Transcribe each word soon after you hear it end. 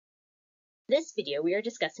In this video, we are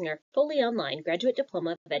discussing our fully online Graduate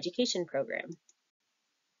Diploma of Education program.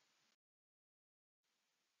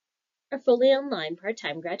 Our fully online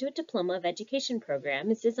part-time Graduate Diploma of Education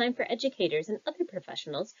program is designed for educators and other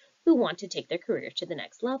professionals who want to take their career to the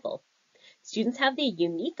next level. Students have the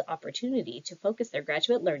unique opportunity to focus their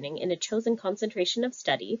graduate learning in a chosen concentration of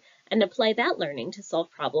study and apply that learning to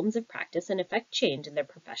solve problems of practice and affect change in their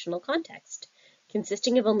professional context.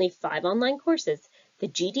 Consisting of only 5 online courses, the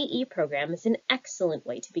GDE program is an excellent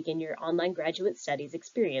way to begin your online graduate studies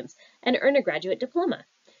experience and earn a graduate diploma.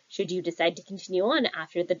 Should you decide to continue on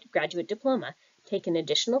after the graduate diploma, take an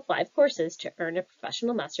additional 5 courses to earn a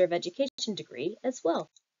professional Master of Education degree as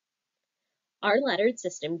well. Our laddered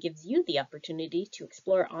system gives you the opportunity to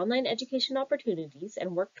explore online education opportunities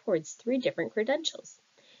and work towards 3 different credentials.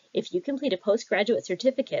 If you complete a postgraduate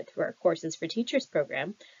certificate through our Courses for Teachers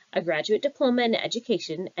program, a graduate diploma in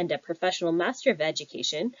education, and a professional Master of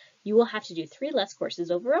Education, you will have to do 3 less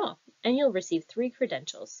courses overall, and you'll receive 3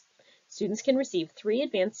 credentials. Students can receive 3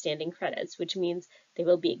 advanced standing credits, which means they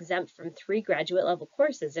will be exempt from 3 graduate level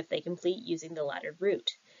courses if they complete using the laddered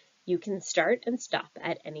route. You can start and stop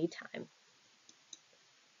at any time.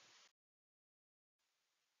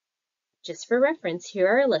 Just for reference, here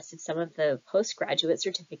are a list of some of the postgraduate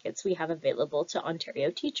certificates we have available to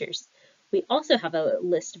Ontario teachers. We also have a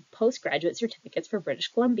list of postgraduate certificates for British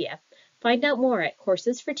Columbia. Find out more at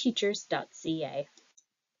coursesforteachers.ca.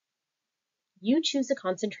 You choose a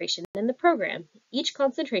concentration in the program. Each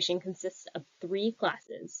concentration consists of 3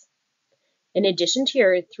 classes. In addition to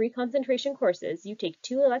your 3 concentration courses, you take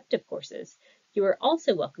 2 elective courses. You are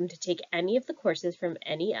also welcome to take any of the courses from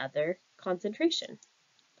any other concentration.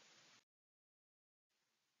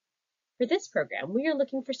 For this program, we are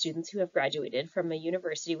looking for students who have graduated from a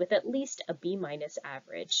university with at least a B-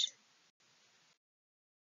 average.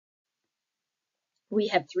 We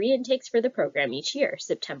have 3 intakes for the program each year,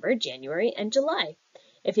 September, January, and July.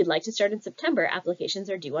 If you'd like to start in September, applications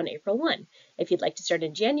are due on April 1. If you'd like to start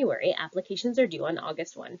in January, applications are due on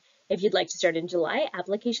August 1. If you'd like to start in July,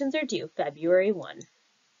 applications are due February 1.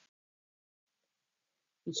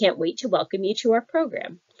 We can't wait to welcome you to our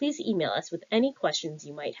program. Please email us with any questions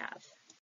you might have.